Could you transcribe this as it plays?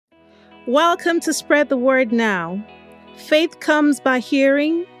Welcome to Spread the Word Now. Faith comes by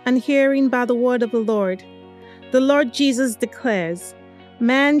hearing, and hearing by the word of the Lord. The Lord Jesus declares,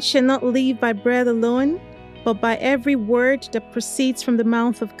 "Man shall not live by bread alone, but by every word that proceeds from the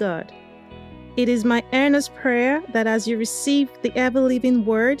mouth of God." It is my earnest prayer that as you receive the ever-living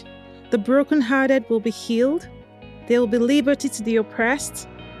word, the brokenhearted will be healed, there will be liberty to the oppressed,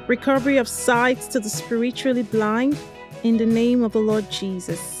 recovery of sight to the spiritually blind, in the name of the Lord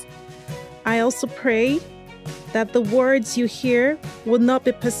Jesus. I also pray that the words you hear will not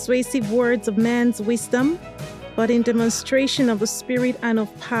be persuasive words of man's wisdom, but in demonstration of the Spirit and of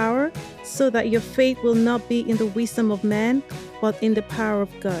power, so that your faith will not be in the wisdom of man, but in the power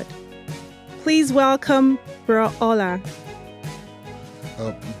of God. Please welcome Bro Ola.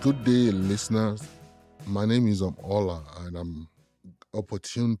 Good day, listeners. My name is Ola, and I'm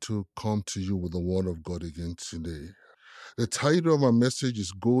opportune to come to you with the word of God again today. The title of my message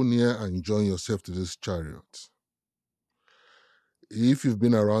is "Go Near and Join Yourself to This Chariot." If you've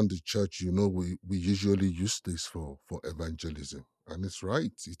been around the church, you know we usually use this for evangelism, and it's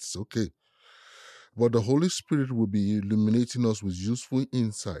right, it's okay. But the Holy Spirit will be illuminating us with useful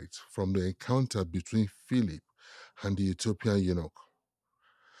insights from the encounter between Philip and the Ethiopian eunuch.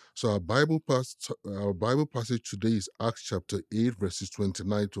 So our Bible passage today is Acts chapter 8, verses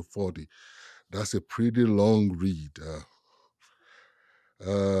 29 to 40. That's a pretty long read.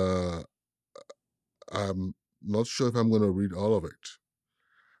 I'm not sure if I'm going to read all of it.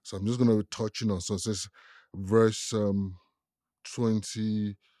 So I'm just going to be touching on some. It says verse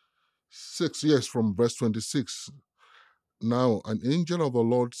 26. Yes, from verse 26. Now, an angel of the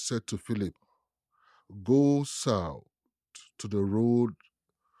Lord said to Philip, "Go south to the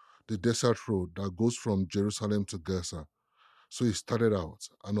desert road that goes from Jerusalem to Gaza." So he started out,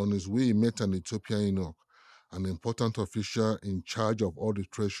 and on his way he met an Ethiopian eunuch, an important official in charge of all the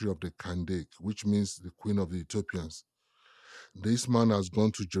treasury of the Kandake, which means the queen of the Ethiopians. This man has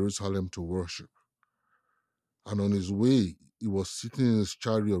gone to Jerusalem to worship. And on his way, he was sitting in his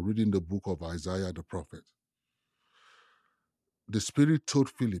chariot reading the book of Isaiah the prophet. The Spirit told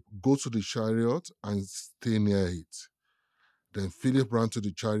Philip, "Go to the chariot and stay near it." Then Philip ran to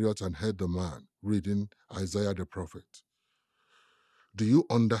the chariot and heard the man reading Isaiah the prophet. "Do you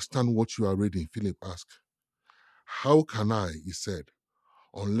understand what you are reading?" Philip asked. "How can I," he said,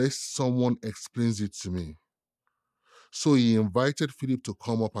 "unless someone explains it to me?" So he invited Philip to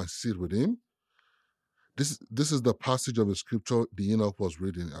come up and sit with him. This is the passage of the scripture the eunuch was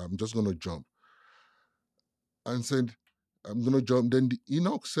reading. I'm just going to jump. And said, I'm going to jump. Then the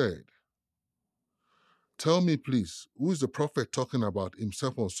eunuch said, "Tell me, please, who is the prophet talking about,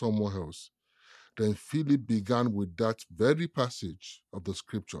 himself or someone else?" Then Philip began with that very passage of the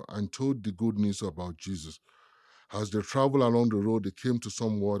scripture and told the good news about Jesus. As they traveled along the road, they came to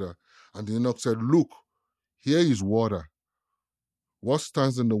some water, and the eunuch said, "Look, here is water. What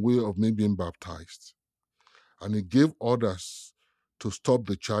stands in the way of me being baptized?" And he gave orders to stop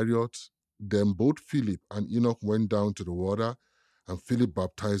the chariot. Then both Philip and Enoch went down to the water, and Philip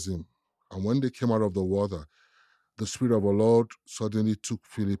baptized him. And when they came out of the water, the Spirit of the Lord suddenly took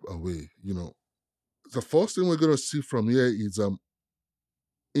Philip away. The first thing we're going to see from here is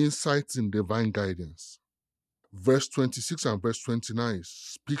insights in divine guidance. Verse 26 and verse 29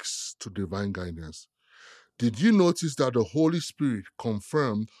 speaks to divine guidance. Did you notice that the Holy Spirit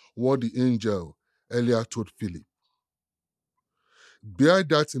confirmed what the angel earlier told Philip? Bear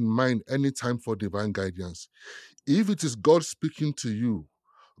that in mind anytime for divine guidance. If it is God speaking to you,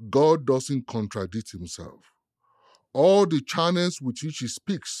 God doesn't contradict himself. All the channels with which he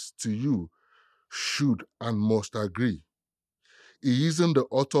speaks to you should and must agree. He isn't the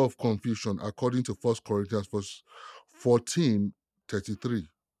author of confusion, according to 1 Corinthians 14:33.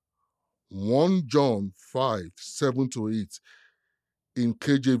 1 John 5:7-8 in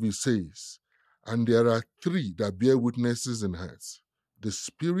KJV says, "And there are three that bear witnesses in earth, the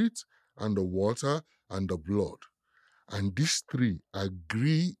Spirit and the water and the blood. And these three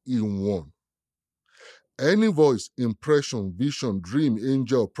agree in one." Any voice, impression, vision, dream,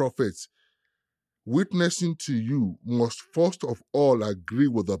 angel, prophet witnessing to you must first of all agree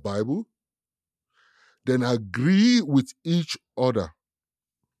with the Bible, then agree with each other.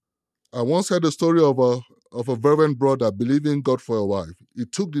 I once heard the story of a fervent brother believing God for a wife. He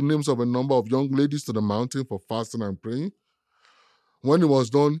took the names of a number of young ladies to the mountain for fasting and praying. When he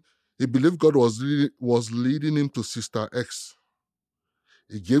was done, he believed God was leading him to Sister X.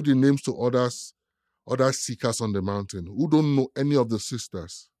 He gave the names to other seekers on the mountain who don't know any of the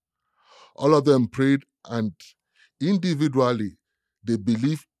sisters. All of them prayed, and individually, they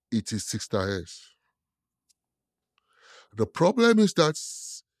believe it is Sister S. The problem is that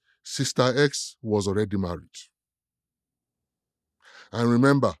Sister X was already married. And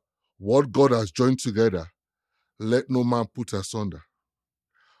remember, what God has joined together, let no man put asunder.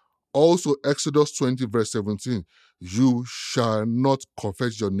 Also, Exodus 20, verse 17, you shall not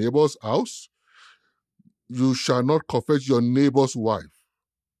covet your neighbor's house. You shall not covet your neighbor's wife.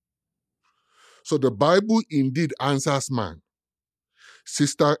 So the Bible indeed answers man.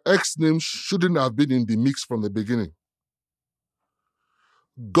 Sister X's name shouldn't have been in the mix from the beginning.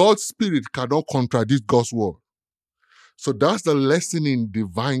 God's spirit cannot contradict God's word. So that's the lesson in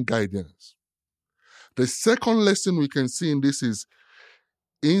divine guidance. The second lesson we can see in this is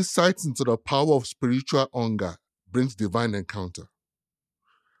insight into the power of spiritual hunger brings divine encounter.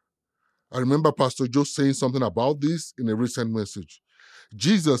 I remember Pastor Joe saying something about this in a recent message.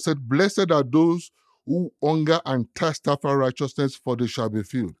 Jesus said, blessed are those who hunger and thirst after righteousness, for they shall be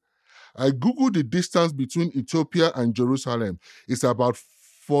filled. I googled the distance between Ethiopia and Jerusalem. It's about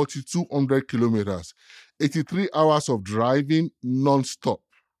 4,200 kilometers, 83 hours of driving non-stop.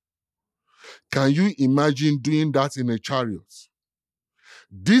 Can you imagine doing that in a chariot?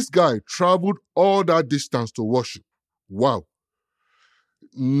 This guy traveled all that distance to worship. Wow.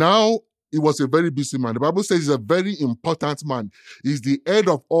 Now, he was a very busy man. The Bible says he's a very important man. He's the head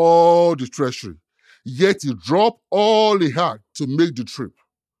of all the treasury. Yet he dropped all he had to make the trip.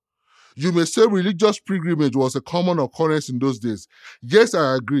 You may say religious pilgrimage was a common occurrence in those days. Yes,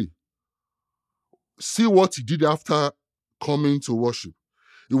 I agree. See what he did after coming to worship.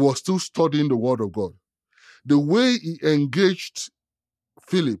 He was still studying the word of God. The way he engaged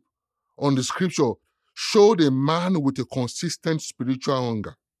Philip on the scripture showed a man with a consistent spiritual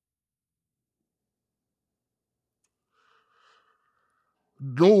hunger.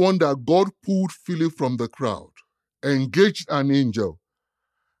 No wonder God pulled Philip from the crowd, engaged an angel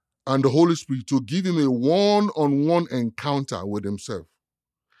and the Holy Spirit to give him a one-on-one encounter with himself.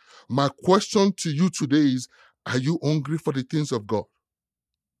 My question to you today is, are you hungry for the things of God?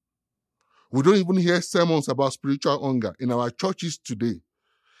 We don't even hear sermons about spiritual hunger in our churches today.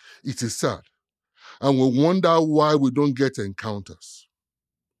 It is sad. And we wonder why we don't get encounters.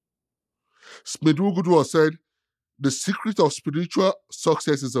 Smith Wigglesworth said, the secret of spiritual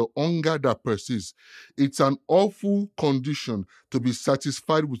success is a hunger that persists. It's an awful condition to be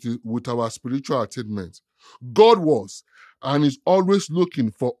satisfied with our spiritual attainment. God was and is always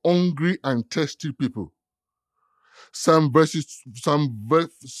looking for hungry and thirsty people. Psalm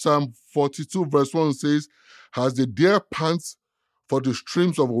 42 verse 1 says, as the deer pants for the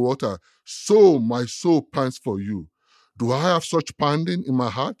streams of water, so my soul pants for you. Do I have such panting in my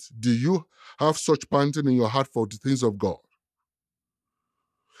heart? Do you have such panting in your heart for the things of God?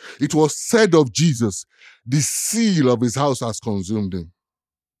 It was said of Jesus, the seal of his house has consumed him.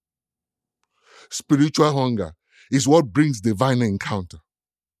 Spiritual hunger is what brings divine encounter.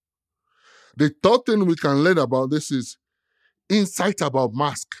 The third thing we can learn about this is insight about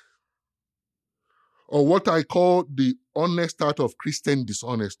mask, or what I call the honest art of Christian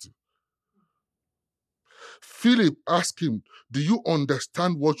dishonesty. Philip asked him, do you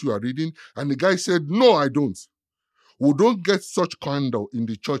understand what you are reading? And the guy said, no, I don't. We don't get such candor in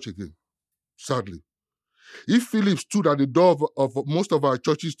the church again, sadly. If Philip stood at the door of most of our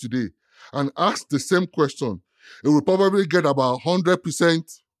churches today and asked the same question, it would probably get about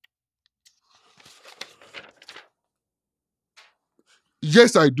 100%.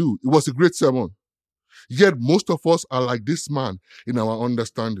 Yes, I do. It was a great sermon. Yet most of us are like this man in our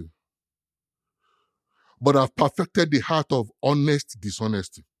understanding. But I've perfected the heart of honest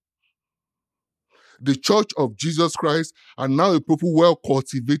dishonesty. The Church of Jesus Christ are now a people well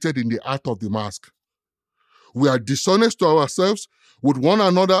cultivated in the art of the mask. We are dishonest to ourselves, with one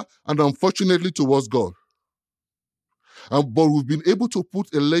another, and unfortunately towards God. But we've been able to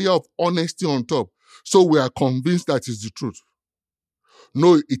put a layer of honesty on top, so we are convinced that it's the truth.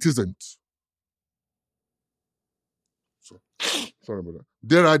 No, it isn't. Sorry about that.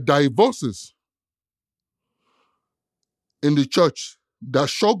 There are divorces in the church that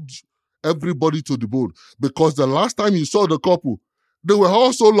shocked everybody to the bone, because the last time you saw the couple, they were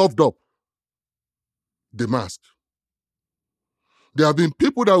also loved up. The mask. There have been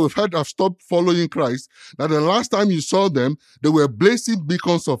people that we've heard have stopped following Christ, that the last time you saw them, they were blazing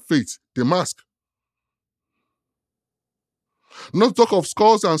beacons of faith. The mask. Not talk of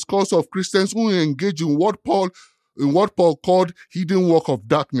scores and scores of Christians who engage in what Paul called hidden work of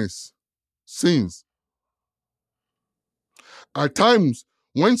darkness, sins. At times,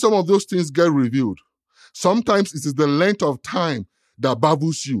 when some of those things get revealed, sometimes it is the length of time that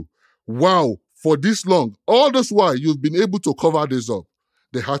baffles you. Wow, for this long, all this while, you've been able to cover this up,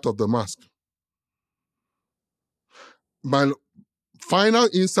 the heart of the mask. My final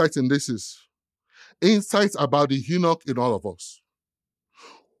insight in this is insights about the Enoch in all of us.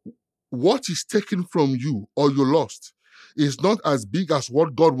 What is taken from you or you lost is not as big as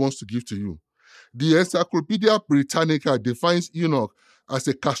what God wants to give to you. The Encyclopedia Britannica defines Enoch as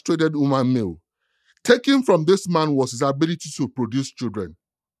a castrated woman male. Taken from this man was his ability to produce children.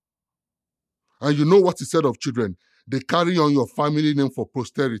 And you know what he said of children? They carry on your family name for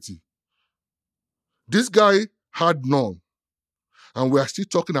posterity. This guy had none. And we are still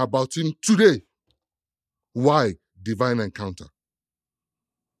talking about him today. Why? Divine encounter.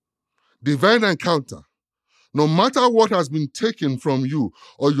 Divine encounter. No matter what has been taken from you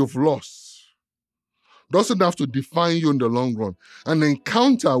or you've lost, doesn't have to define you in the long run. An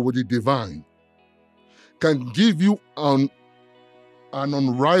encounter with the divine can give you an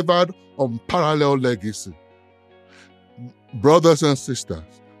unrivaled, unparalleled legacy. Brothers and sisters,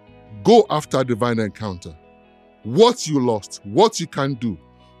 go after divine encounter. What you lost, what you can do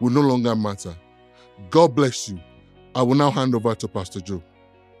will no longer matter. God bless you. I will now hand over to Pastor Joe.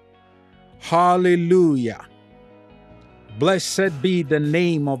 Hallelujah. Blessed be the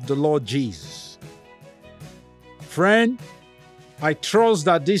name of the Lord Jesus. Friend, I trust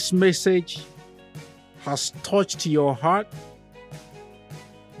that this message has touched your heart.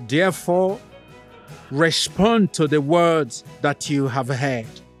 Therefore, respond to the words that you have heard.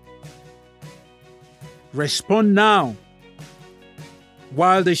 Respond now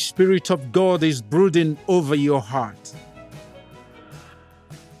while the Spirit of God is brooding over your heart.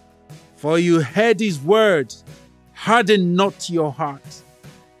 For you heard His word, harden not your heart,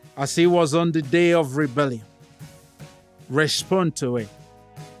 as it was on the day of rebellion. Respond to it.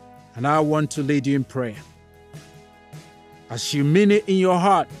 And I want to lead you in prayer. As you mean it in your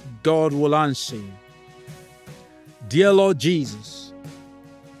heart, God will answer you. Dear Lord Jesus,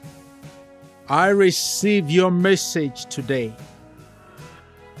 I receive your message today.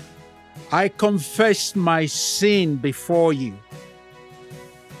 I confess my sin before you.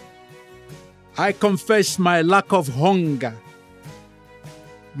 I confess my lack of hunger,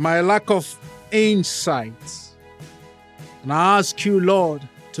 my lack of insight. And I ask you, Lord,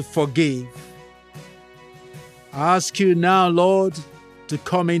 to forgive. I ask you now, Lord, to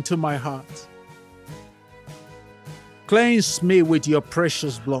come into my heart. Cleanse me with your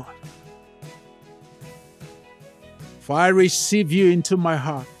precious blood. For I receive you into my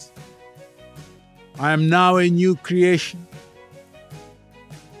heart. I am now a new creation.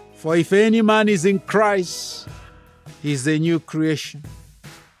 For if any man is in Christ, he is a new creation.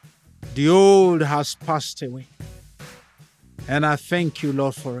 The old has passed away. And I thank you,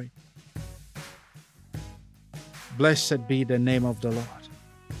 Lord, for it. Blessed be the name of the Lord.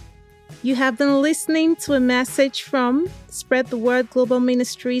 You have been listening to a message from Spread the Word Global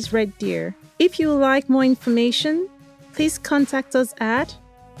Ministries Red Deer. If you would like more information, please contact us at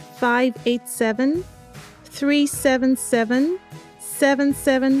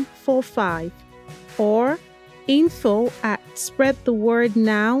 587-377-7745 or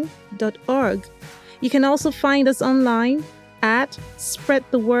info@spreadthewordnow.org. You can also find us online at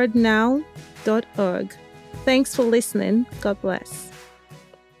spreadthewordnow.org. Thanks for listening. God bless.